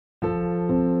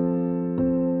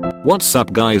What's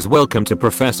up guys, welcome to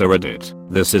Professor Edit.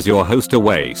 This is your host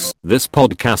Awais. This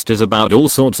podcast is about all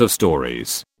sorts of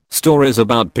stories. Stories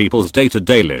about people's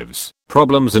day-to-day lives,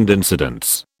 problems and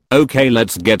incidents. Okay,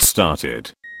 let's get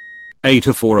started. A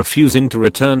for refusing to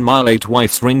return my late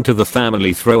wife's ring to the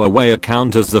family throwaway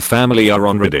account as the family are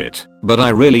on Reddit, but I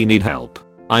really need help.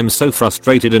 I'm so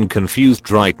frustrated and confused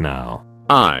right now.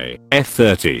 I,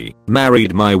 F30,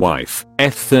 married my wife,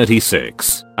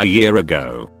 F36, a year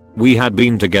ago. We had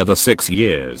been together 6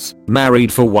 years,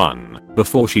 married for 1,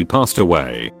 before she passed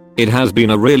away. It has been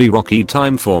a really rocky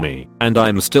time for me, and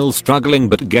I'm still struggling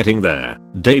but getting there,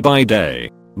 day by day.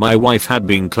 My wife had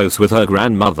been close with her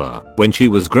grandmother when she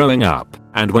was growing up,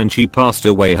 and when she passed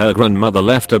away her grandmother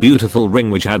left a beautiful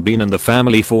ring which had been in the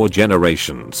family for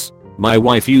generations. My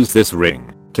wife used this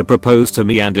ring to propose to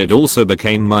me and it also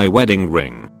became my wedding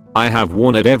ring. I have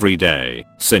worn it every day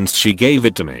since she gave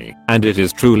it to me, and it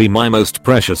is truly my most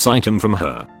precious item from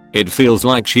her. It feels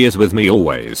like she is with me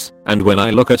always, and when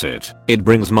I look at it, it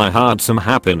brings my heart some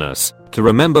happiness to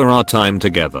remember our time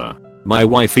together. My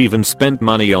wife even spent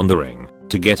money on the ring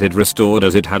to get it restored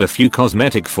as it had a few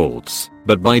cosmetic faults,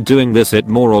 but by doing this it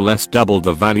more or less doubled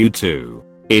the value too.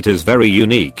 It is very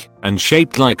unique and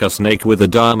shaped like a snake with a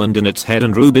diamond in its head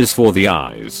and rubies for the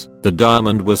eyes. The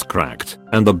diamond was cracked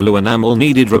and the blue enamel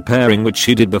needed repairing, which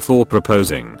she did before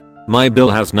proposing. My Bill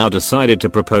has now decided to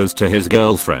propose to his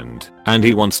girlfriend, and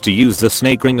he wants to use the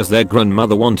snake ring as their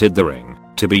grandmother wanted the ring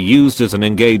to be used as an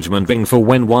engagement ring for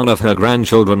when one of her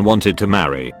grandchildren wanted to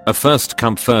marry, a first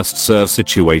come first serve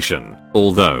situation.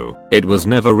 Although it was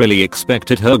never really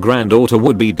expected her granddaughter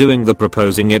would be doing the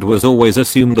proposing, it was always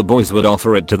assumed the boys would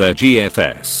offer it to their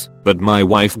GFS, but my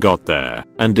wife got there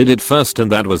and did it first,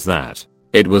 and that was that.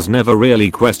 It was never really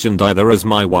questioned either as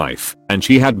my wife, and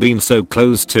she had been so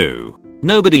close too.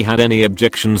 Nobody had any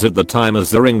objections at the time as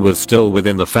the ring was still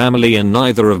within the family and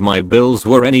neither of my Bills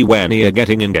were anywhere near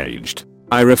getting engaged.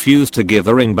 I refused to give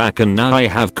the ring back and now I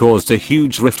have caused a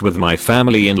huge rift with my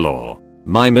family-in-law.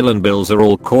 My Mill and Bills are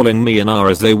all calling me an R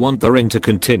as they want the ring to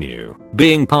continue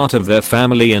being part of their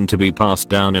family and to be passed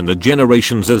down in the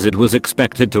generations as it was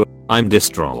expected to. I'm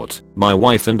distraught. My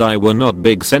wife and I were not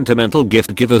big sentimental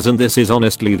gift givers, and this is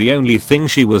honestly the only thing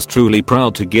she was truly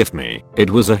proud to give me. It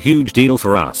was a huge deal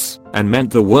for us and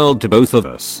meant the world to both of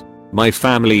us. My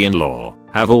family-in-law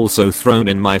have also thrown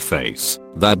in my face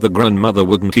that the grandmother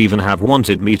wouldn't even have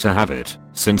wanted me to have it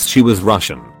since she was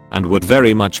Russian and would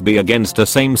very much be against a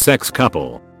same-sex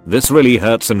couple. This really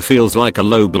hurts and feels like a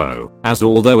low blow, as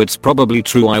although it's probably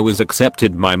true I was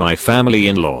accepted by my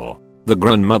family-in-law, the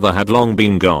grandmother had long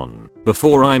been gone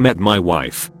before I met my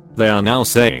wife. They are now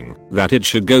saying that it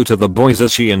should go to the boys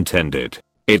as she intended.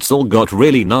 It's all got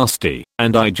really nasty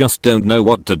and I just don't know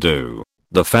what to do.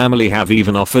 The family have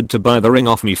even offered to buy the ring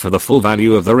off me for the full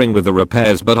value of the ring with the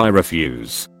repairs, but I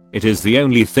refuse. It is the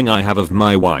only thing I have of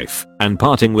my wife, and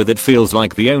parting with it feels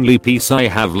like the only piece I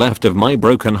have left of my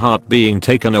broken heart being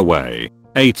taken away.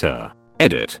 Eta.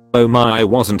 Edit. Oh my, I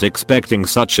wasn't expecting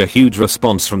such a huge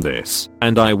response from this,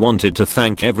 and I wanted to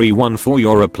thank everyone for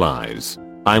your replies.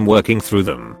 I'm working through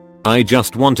them. I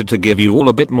just wanted to give you all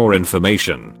a bit more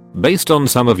information based on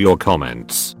some of your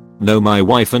comments. No, my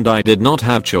wife and I did not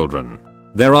have children.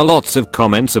 There are lots of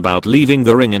comments about leaving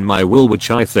the ring in my will,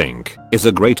 which I think is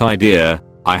a great idea.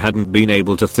 I hadn't been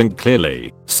able to think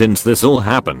clearly since this all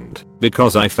happened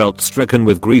because I felt stricken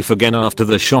with grief again after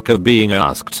the shock of being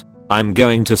asked. I'm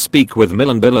going to speak with Mill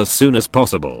and Bill as soon as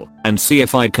possible and see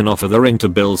if I can offer the ring to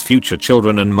Bill's future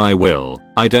children and my will.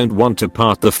 I don't want to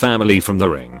part the family from the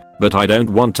ring, but I don't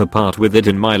want to part with it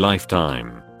in my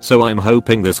lifetime. So I'm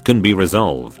hoping this can be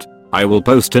resolved. I will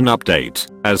post an update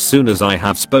as soon as I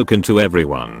have spoken to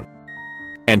everyone.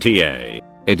 NTA.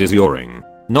 It is your ring,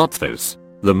 not this.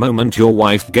 The moment your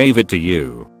wife gave it to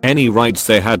you, any rights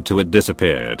they had to it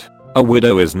disappeared. A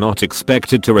widow is not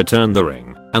expected to return the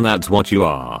ring, and that's what you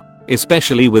are.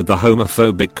 Especially with the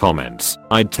homophobic comments,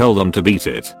 I'd tell them to beat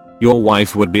it. Your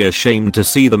wife would be ashamed to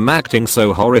see them acting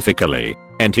so horrifically.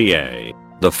 NTA.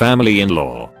 The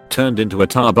family-in-law turned into a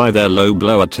tar by their low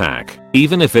blow attack.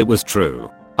 Even if it was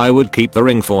true, I would keep the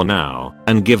ring for now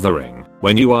and give the ring,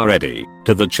 when you are ready,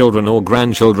 to the children or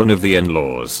grandchildren of the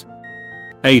in-laws.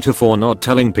 A for not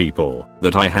telling people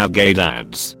that I have gay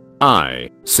dads.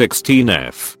 I,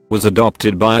 16F, was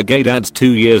adopted by a gay dad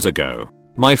 2 years ago.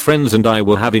 My friends and I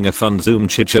were having a fun Zoom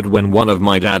chit-chat when one of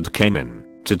my dads came in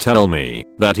to tell me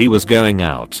that he was going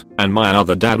out and my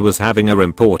other dad was having a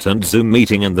important Zoom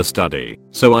meeting in the study,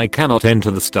 so I cannot enter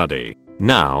the study.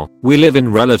 Now, we live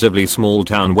in relatively small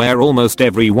town where almost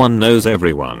everyone knows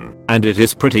everyone, and it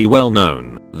is pretty well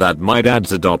known that my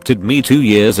dad's adopted me 2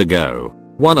 years ago.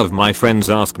 One of my friends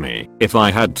asked me if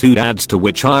I had two dads, to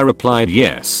which I replied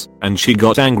yes, and she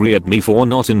got angry at me for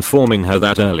not informing her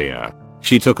that earlier.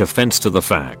 She took offense to the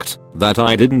fact that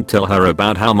I didn't tell her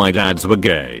about how my dads were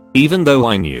gay, even though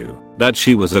I knew that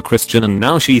she was a Christian, and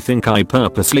now she think I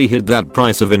purposely hid that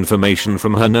piece of information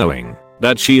from her, knowing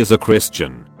that she is a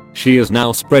Christian. She is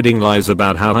now spreading lies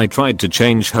about how I tried to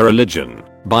change her religion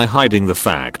by hiding the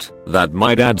fact that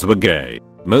my dads were gay.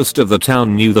 Most of the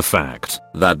town knew the fact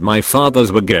that my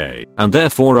fathers were gay and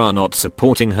therefore are not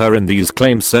supporting her in these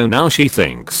claims, so now she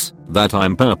thinks that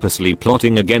I'm purposely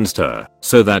plotting against her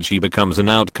so that she becomes an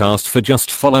outcast for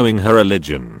just following her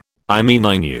religion. I mean,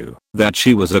 I knew that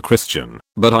she was a Christian,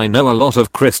 but I know a lot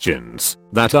of Christians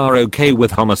that are okay with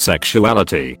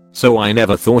homosexuality, so I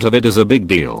never thought of it as a big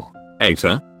deal.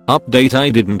 Eta. Update: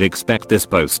 I didn't expect this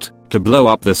post to blow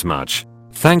up this much.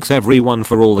 Thanks everyone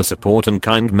for all the support and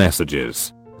kind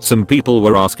messages. Some people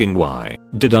were asking why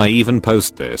did I even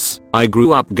post this. I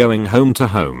grew up going home to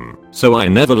home, so I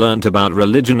never learnt about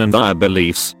religion and our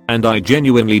beliefs, and I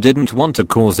genuinely didn't want to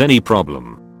cause any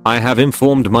problem. I have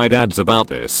informed my dads about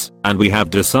this, and we have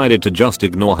decided to just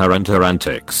ignore her and her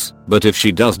antics, but if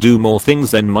she does do more things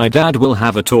then my dad will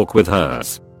have a talk with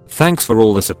hers. Thanks for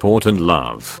all the support and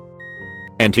love.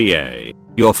 NTA.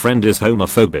 Your friend is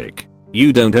homophobic.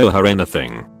 You don't owe her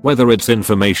anything, whether it's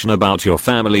information about your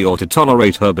family or to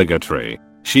tolerate her bigotry.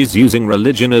 She's using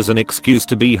religion as an excuse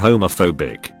to be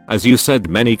homophobic. As you said,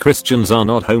 many Christians are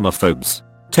not homophobes.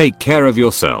 Take care of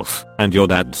yourself and your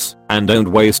dads, and don't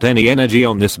waste any energy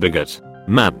on this bigot.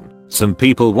 Man, some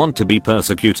people want to be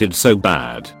persecuted so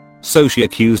bad. So she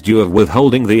accused you of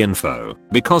withholding the info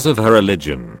because of her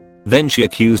religion. Then she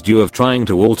accused you of trying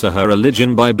to alter her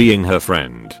religion by being her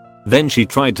friend. Then she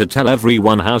tried to tell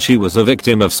everyone how she was a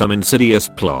victim of some insidious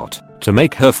plot to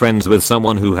make her friends with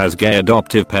someone who has gay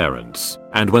adoptive parents,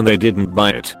 and when they didn't buy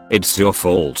it, it's your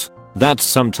fault. That's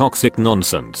some toxic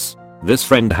nonsense. This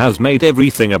friend has made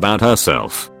everything about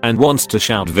herself and wants to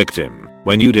shout victim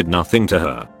when you did nothing to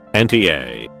her.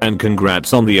 NTA, and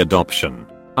congrats on the adoption.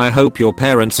 I hope your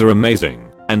parents are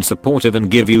amazing and supportive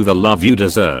and give you the love you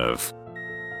deserve.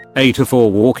 8-4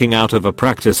 walking out of a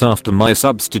practice after my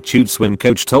substitute swim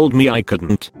coach told me I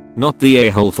couldn't. Not the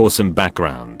a-hole. For some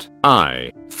background,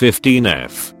 I,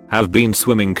 15F, have been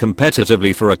swimming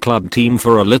competitively for a club team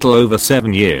for a little over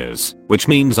 7 years, which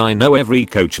means I know every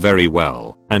coach very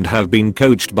well and have been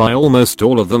coached by almost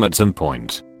all of them at some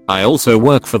point. I also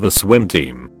work for the swim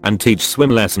team and teach swim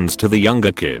lessons to the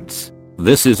younger kids.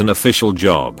 This is an official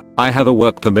job. I have a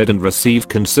work permit and receive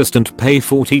consistent pay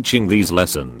for teaching these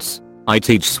lessons. I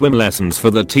teach swim lessons for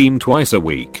the team twice a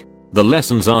week. The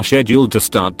lessons are scheduled to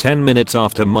start 10 minutes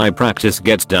after my practice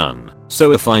gets done,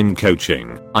 so if I'm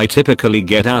coaching, I typically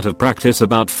get out of practice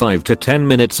about 5 to 10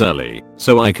 minutes early,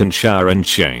 so I can shower and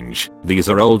change. These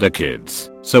are older kids,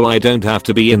 so I don't have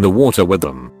to be in the water with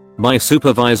them. My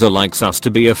supervisor likes us to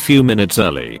be a few minutes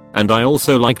early, and I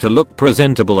also like to look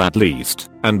presentable at least,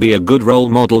 and be a good role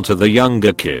model to the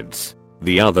younger kids.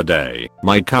 The other day,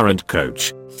 my current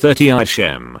coach, 30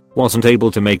 Shem, wasn't able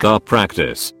to make our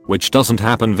practice, which doesn't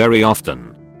happen very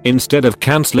often. Instead of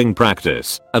cancelling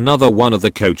practice, another one of the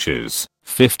coaches,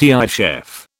 50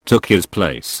 Chef, took his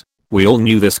place. We all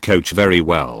knew this coach very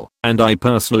well, and I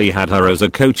personally had her as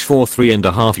a coach for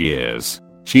 3.5 years.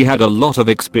 She had a lot of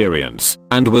experience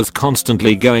and was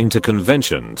constantly going to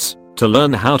conventions to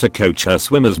learn how to coach her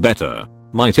swimmers better.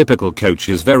 My typical coach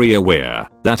is very aware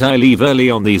that I leave early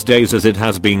on these days, as it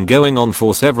has been going on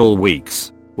for several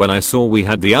weeks. When I saw we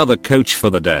had the other coach for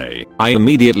the day, I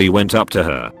immediately went up to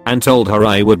her and told her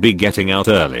I would be getting out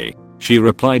early. She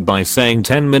replied by saying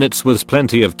 10 minutes was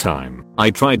plenty of time. I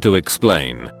tried to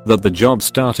explain that the job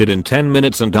started in 10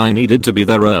 minutes and I needed to be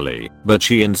there early, but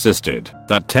she insisted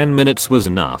that 10 minutes was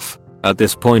enough. At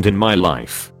this point in my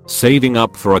life, saving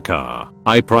up for a car,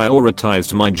 I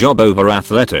prioritized my job over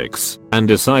athletics and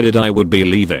decided I would be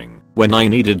leaving when I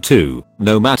needed to,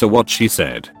 no matter what she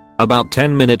said. About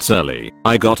 10 minutes early,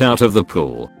 I got out of the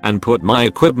pool and put my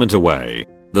equipment away.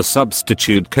 The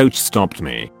substitute coach stopped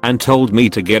me and told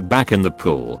me to get back in the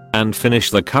pool and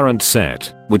finish the current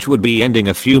set, which would be ending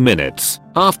a few minutes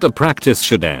after practice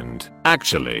should end.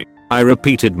 Actually, I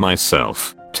repeated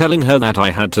myself, telling her that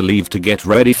I had to leave to get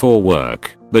ready for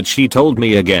work, but she told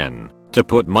me again to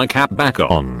put my cap back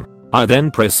on. I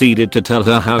then proceeded to tell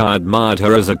her how I admired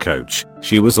her as a coach.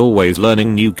 She was always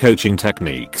learning new coaching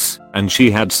techniques, and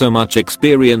she had so much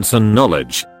experience and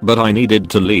knowledge, but I needed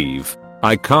to leave.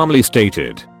 I calmly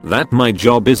stated that my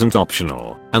job isn't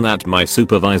optional, and that my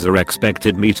supervisor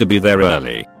expected me to be there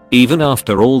early. Even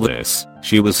after all this,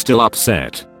 she was still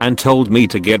upset and told me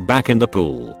to get back in the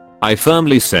pool. I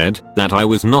firmly said that I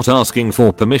was not asking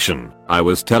for permission. I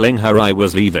was telling her I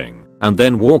was leaving and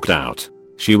then walked out.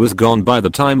 She was gone by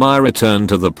the time I returned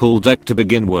to the pool deck to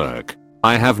begin work.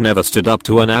 I have never stood up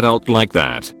to an adult like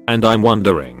that, and I'm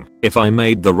wondering if I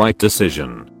made the right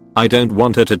decision. I don't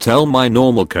want her to tell my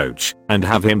normal coach and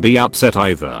have him be upset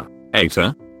either.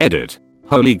 Eta, edit.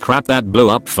 Holy crap, that blew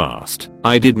up fast.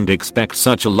 I didn't expect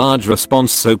such a large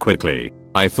response so quickly.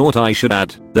 I thought I should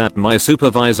add that my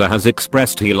supervisor has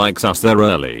expressed he likes us there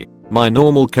early. My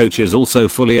normal coach is also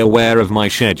fully aware of my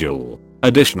schedule.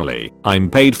 Additionally, I'm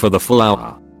paid for the full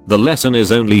hour. The lesson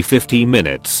is only 50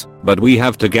 minutes, but we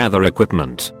have to gather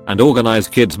equipment and organize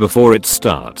kids before it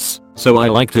starts. So I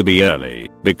like to be early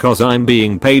because I'm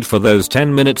being paid for those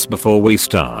 10 minutes before we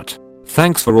start.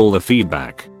 Thanks for all the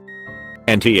feedback.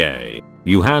 NTA.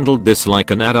 You handled this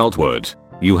like an adult would.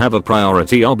 You have a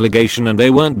priority obligation and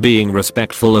they weren't being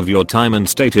respectful of your time and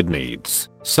stated needs,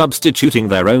 substituting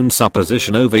their own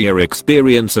supposition over your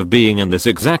experience of being in this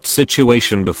exact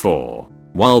situation before.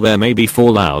 While there may be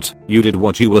fallout, you did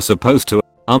what you were supposed to.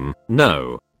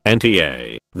 No.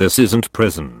 NTA. This isn't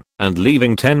prison, and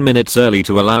leaving 10 minutes early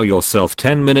to allow yourself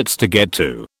 10 minutes to get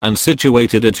to and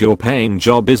situated at your paying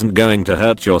job isn't going to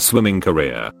hurt your swimming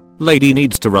career. Lady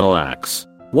needs to relax.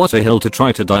 What a hill to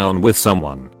try to die on with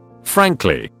someone.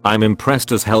 Frankly, I'm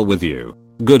impressed as hell with you.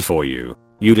 Good for you.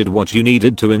 You did what you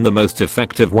needed to in the most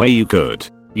effective way you could.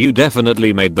 You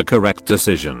definitely made the correct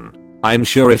decision. I'm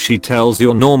sure if she tells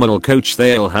your normal coach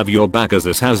they'll have your back, as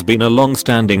this has been a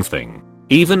long-standing thing.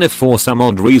 Even if for some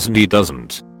odd reason he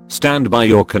doesn't. Stand by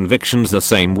your convictions the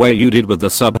same way you did with the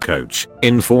sub-coach.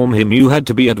 Inform him you had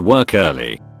to be at work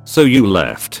early, so you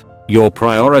left. Your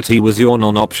priority was your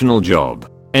non-optional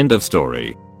job. End of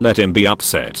story. Let him be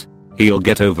upset. He'll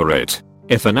get over it.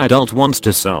 If an adult wants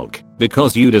to sulk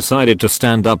because you decided to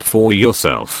stand up for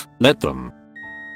yourself, let them.